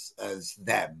theorists as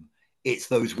them. It's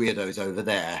those weirdos over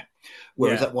there.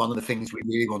 Whereas Yeah. that one of the things we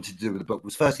really wanted to do with the book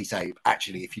was firstly say,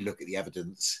 actually, if you look at the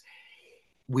evidence,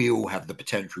 we all have the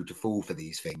potential to fall for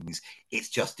these things. It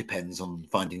just depends on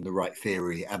finding the right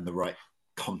theory and the right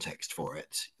context for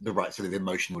it, the right sort of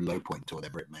emotional low point or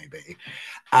whatever it may be.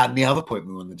 And the other point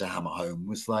we wanted to hammer home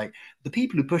was like the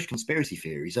people who push conspiracy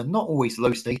theories are not always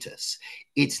low status.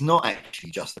 It's not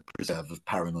actually just the preserve of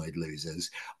paranoid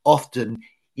losers. Often,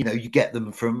 you get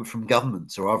them from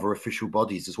governments or other official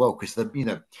bodies as well, because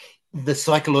the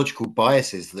psychological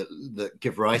biases that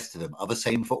give rise to them are the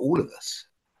same for all of us.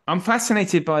 I'm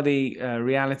fascinated by the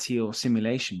reality or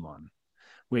simulation one,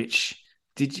 which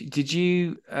did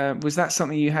you was that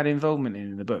something you had involvement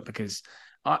in the book? Because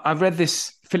I've read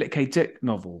this Philip K. Dick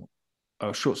novel,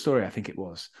 a short story, I think it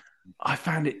was. I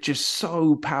found it just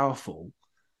so powerful.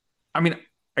 I mean,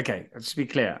 okay, let's be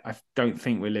clear. I don't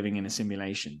think we're living in a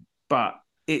simulation, but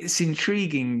it's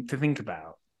intriguing to think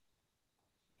about.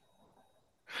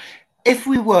 If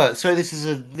we were, so this is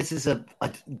a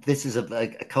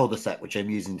cul-de-sac which I'm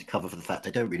using to cover for the fact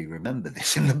I don't really remember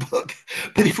this in the book.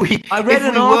 But I read if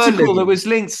an we were article that living, was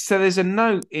linked. So there's a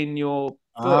note in your book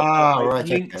that I right,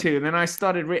 linked okay. to, and then I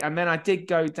started, and then I did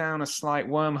go down a slight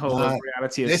wormhole of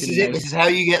reality or This is it. This simulation. is how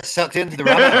you get sucked into the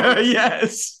rabbit hole.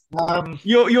 Yes, Um,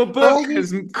 your but book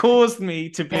has caused me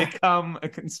to yeah, become a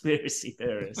conspiracy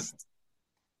theorist.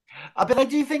 but I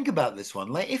do think about this one.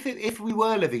 Like, if we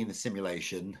were living in a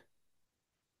simulation,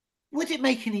 would it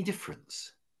make any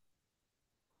difference?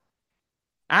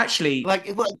 Actually,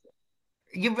 Like, well,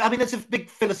 I mean, that's a big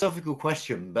philosophical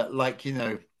question, but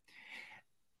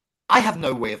I have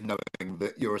no way of knowing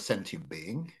that you're a sentient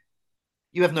being.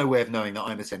 You have no way of knowing that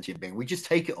I'm a sentient being. We just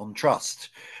take it on trust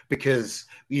because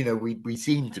we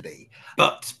seem to be.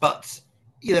 But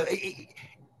you know,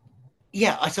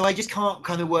 yeah. So I just can't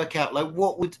kind of work out like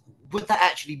what would that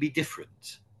actually be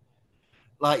different?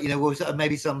 Like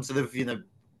maybe some sort of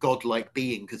godlike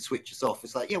being could switch us off.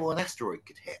 It's like, yeah, well, an asteroid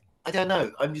could hit. I don't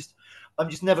know. I'm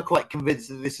just never quite convinced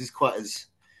that this is quite as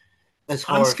I'm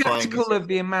horrifying as skeptical of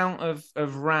the amount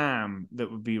of RAM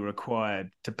that would be required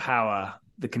to power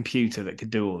the computer that could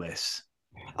do all this.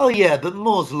 Oh yeah, but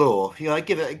Moore's law. I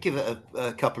give it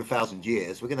a couple of thousand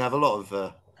years. We're going to have a lot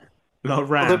of. A lot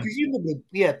of Although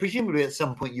RAM. presumably at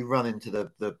some point you run into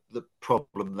the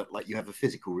problem that like you have a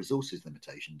physical resources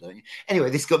limitation, don't you? Anyway,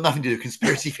 this got nothing to do with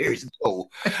conspiracy theories at all.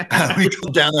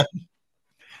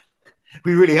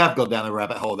 We really have gone down a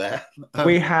rabbit hole there.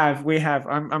 We have.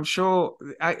 I'm sure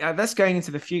that's going into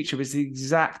the future was the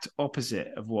exact opposite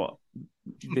of what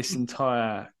this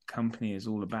entire company is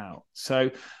all about. So,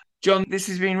 Jonn, this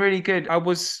has been really good.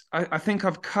 I think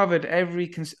I've covered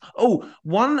every.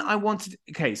 One I wanted.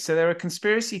 Okay, so there are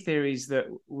conspiracy theories that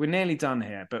we're nearly done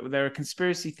here, but there are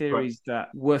conspiracy Right. theories that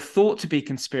were thought to be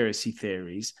conspiracy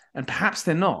theories, and perhaps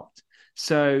they're not.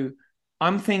 So,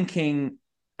 I'm thinking,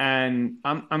 and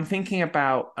I'm thinking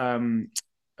about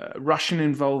Russian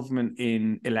involvement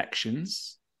in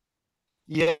elections.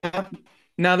 Yeah,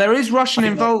 Now there is I Russian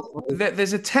think that. involved.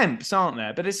 There's attempts, aren't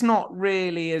there? But it's not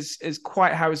really as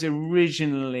quite how it's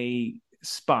originally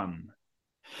spun.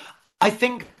 I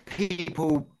think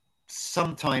people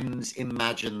sometimes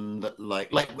imagine that like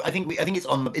I think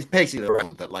it's basically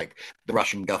around that like the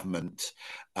Russian government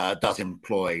does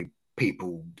employ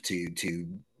people to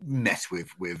mess with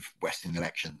Western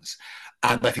elections.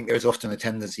 And I think there's often a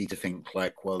tendency to think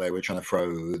like, well, they were trying to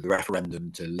throw the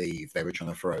referendum to Leave, they were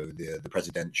trying to throw the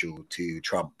presidential to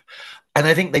Trump. And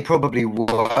I think they probably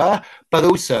were, but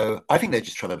also I think they're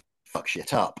just trying to fuck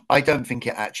shit up. I don't think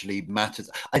it actually matters.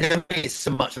 I don't think it's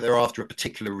so much that they're after a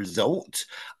particular result.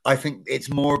 I think it's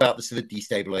more about the sort of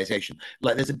destabilization.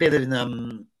 Like there's a bit in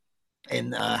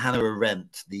Hannah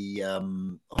Arendt, the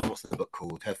what's the book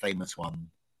called? Her famous one,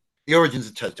 The Origins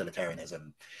of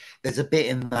Totalitarianism. There's a bit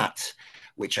in that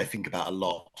which I think about a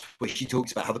lot, where she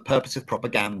talks about how the purpose of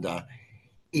propaganda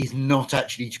is not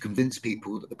actually to convince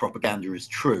people that the propaganda is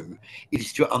true. It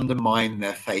is to undermine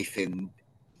their faith in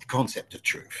the concept of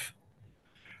truth.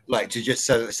 Like to just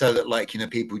so that like, you know,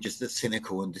 people just are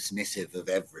cynical and dismissive of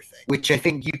everything, which I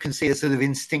think you can see a sort of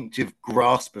instinctive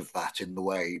grasp of that in the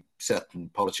way certain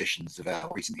politicians of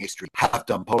our recent history have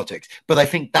done politics. But I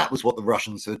think that was what the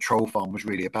Russian sort of troll farm was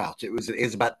really about. It was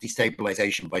about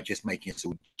destabilization by just making us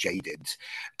all jaded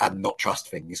and not trust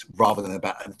things, rather than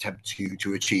about an attempt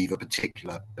to achieve a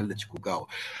particular political goal.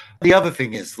 The other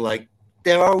thing is, like,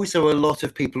 there are also a lot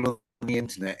of people on the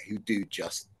internet who do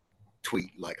just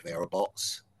tweet like they are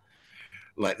bots.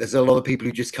 Like there's a lot of people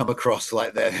who just come across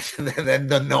like they're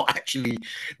not actually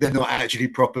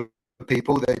proper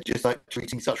people. They're just like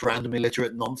tweeting such random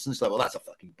illiterate nonsense. Like, well, that's a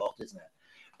fucking bot, isn't it?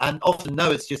 And often,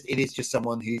 no, it is just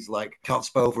someone who's like can't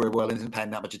spell very well and isn't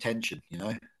paying that much attention. You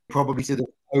know, probably sort of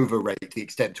overrate the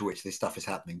extent to which this stuff is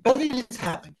happening, but it is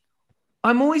happening.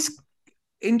 I'm always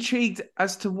intrigued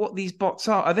as to what these bots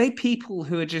are. Are they people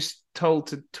who are just told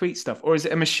to tweet stuff, or is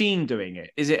it a machine doing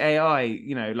it? Is it AI,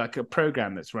 you know, like a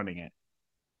program that's running it?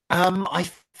 I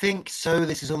think so.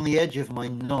 This is on the edge of my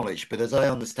knowledge, but as I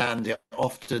understand it,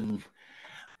 often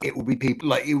it will be people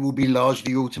like it will be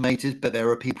largely automated, but there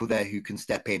are people there who can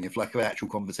step in if like an actual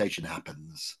conversation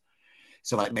happens.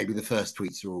 So like maybe the first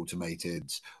tweets are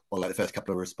automated or like the first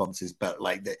couple of responses, but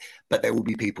but there will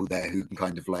be people there who can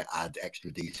kind of like add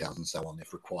extra details and so on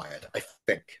if required, I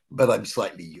think. But I'm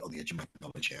slightly on the edge of my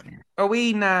knowledge here. Are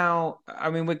we now,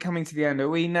 I mean, we're coming to the end. Are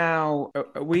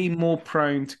we more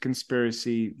prone to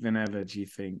conspiracy than ever, do you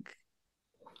think?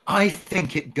 I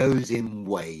think it goes in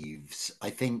waves. I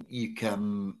think you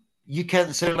can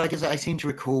so like as I seem to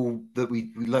recall that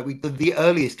the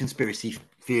earliest conspiracy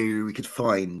theory we could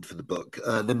find for the book,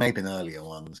 there may have been earlier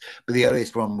ones, but the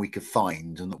earliest one we could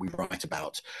find and that we write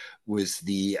about was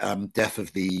the death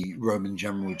of the Roman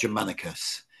general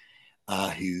Germanicus,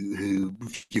 who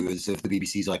viewers of the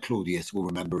BBC's I Claudius will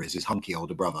remember as his hunky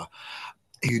older brother,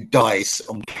 who dies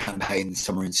on campaign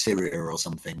somewhere in Syria or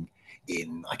something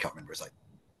in, I can't remember, it's like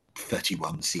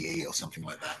 31 CE or something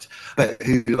like that, but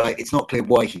who, like, it's not clear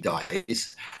why he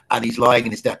dies, and he's lying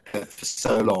in his deathbed for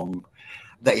so long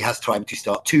that he has time to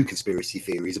start two conspiracy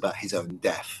theories about his own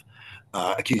death,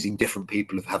 accusing different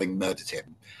people of having murdered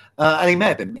him. And he may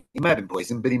have been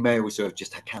poisoned, but he may also have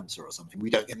just had cancer or something. We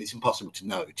don't, and it's impossible to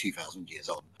know 2,000 years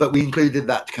on. But we included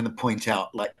that to kind of point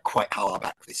out like quite how far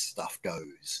back this stuff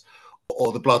goes.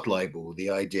 Or the blood libel, the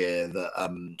idea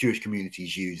that Jewish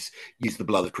communities use the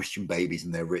blood of Christian babies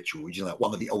in their ritual, which is like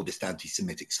one of the oldest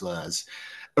anti-Semitic slurs,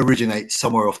 originates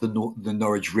somewhere off the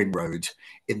Norwich Ring Road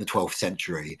in the 12th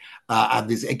century.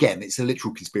 And again, it's a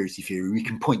literal conspiracy theory. We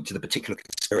can point to the particular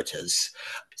conspirators.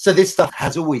 So this stuff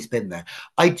has always been there.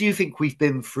 I do think we've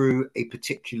been through a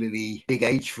particularly big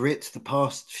age for it the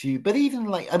past few, but even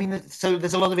like, I mean, so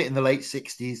there's a lot of it in the late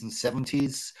 60s and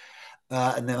 70s.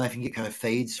 And then I think it kind of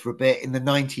fades for a bit. In the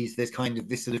 90s, there's kind of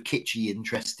this sort of kitschy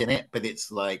interest in it, but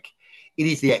it's like, it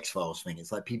is the X-Files thing.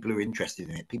 It's like people are interested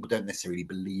in it. People don't necessarily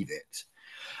believe it.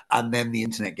 And then the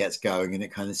internet gets going and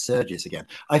it kind of surges again.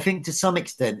 I think to some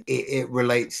extent, it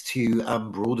relates to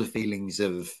broader feelings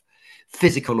of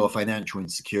physical or financial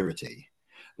insecurity.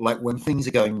 Like when things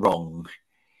are going wrong,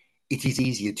 it is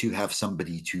easier to have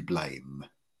somebody to blame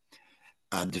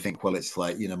and to think, well, it's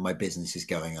like, you know, my business is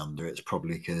going under. It's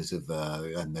probably because of,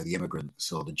 I don't know, the immigrants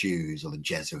or the Jews or the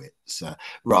Jesuits,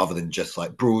 rather than just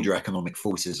like broader economic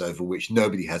forces over which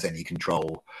nobody has any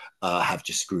control, have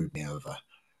just screwed me over.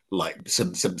 Like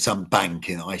some bank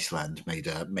in Iceland made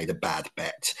a bad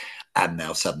bet, and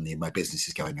now suddenly my business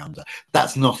is going under.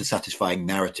 That's not a satisfying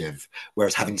narrative,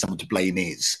 whereas having someone to blame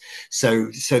is.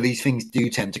 So these things do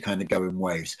tend to kind of go in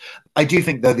waves. I do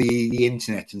think though the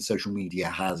internet and social media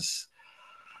has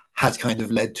kind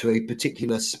of led to a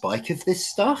particular spike of this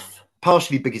stuff,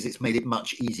 partially because it's made it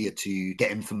much easier to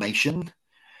get information.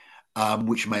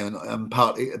 which may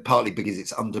partly because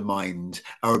it's undermined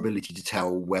our ability to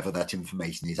tell whether that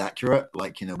information is accurate.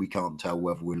 Like, we can't tell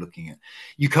whether we're looking at.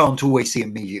 You can't always see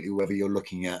immediately whether you're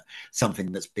looking at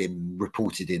something that's been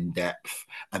reported in depth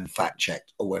and fact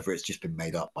checked, or whether it's just been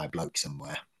made up by a bloke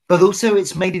somewhere. But also,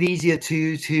 it's made it easier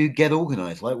to get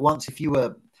organised. Like once, if you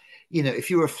were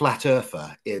a flat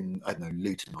earther in, I don't know,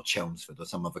 Luton or Chelmsford or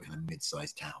some other kind of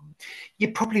mid-sized town,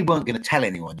 you probably weren't going to tell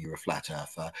anyone you were a flat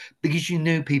earther because you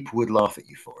knew people would laugh at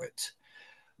you for it.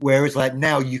 Whereas like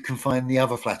now you can find the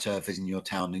other flat earthers in your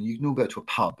town and you can all go to a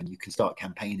pub and you can start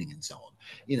campaigning and so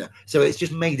on. So it's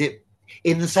just made it,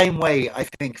 in the same way, I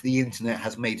think the internet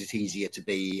has made it easier to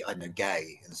be, I don't know,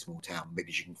 gay in a small town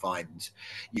because you can find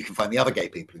the other gay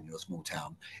people in your small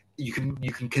town. You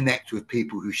can connect with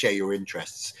people who share your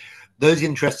interests. Those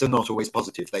interests are not always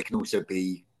positive. They can also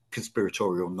be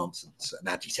conspiratorial nonsense and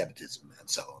anti-Semitism and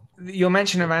so on. Your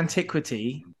mention of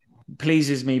antiquity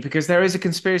pleases me because there is a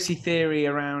conspiracy theory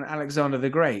around Alexander the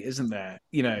Great, isn't there?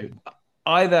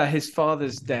 Either his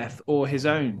father's death or his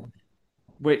own,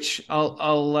 which I'll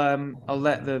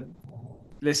let the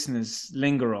listeners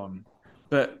linger on.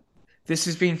 But this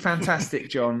has been fantastic,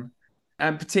 Jonn,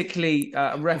 and particularly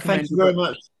recommend. Thank you very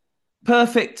much.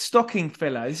 Perfect stocking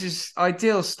filler. This is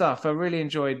ideal stuff. I really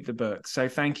enjoyed the book, so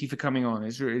thank you for coming on.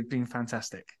 It's been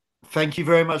fantastic. Thank you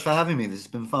very much for having me. This has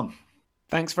been fun.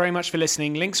 Thanks very much for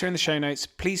listening. Links are in the show notes.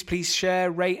 Please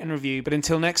share, rate, and review. But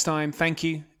until next time, thank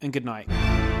you and good night.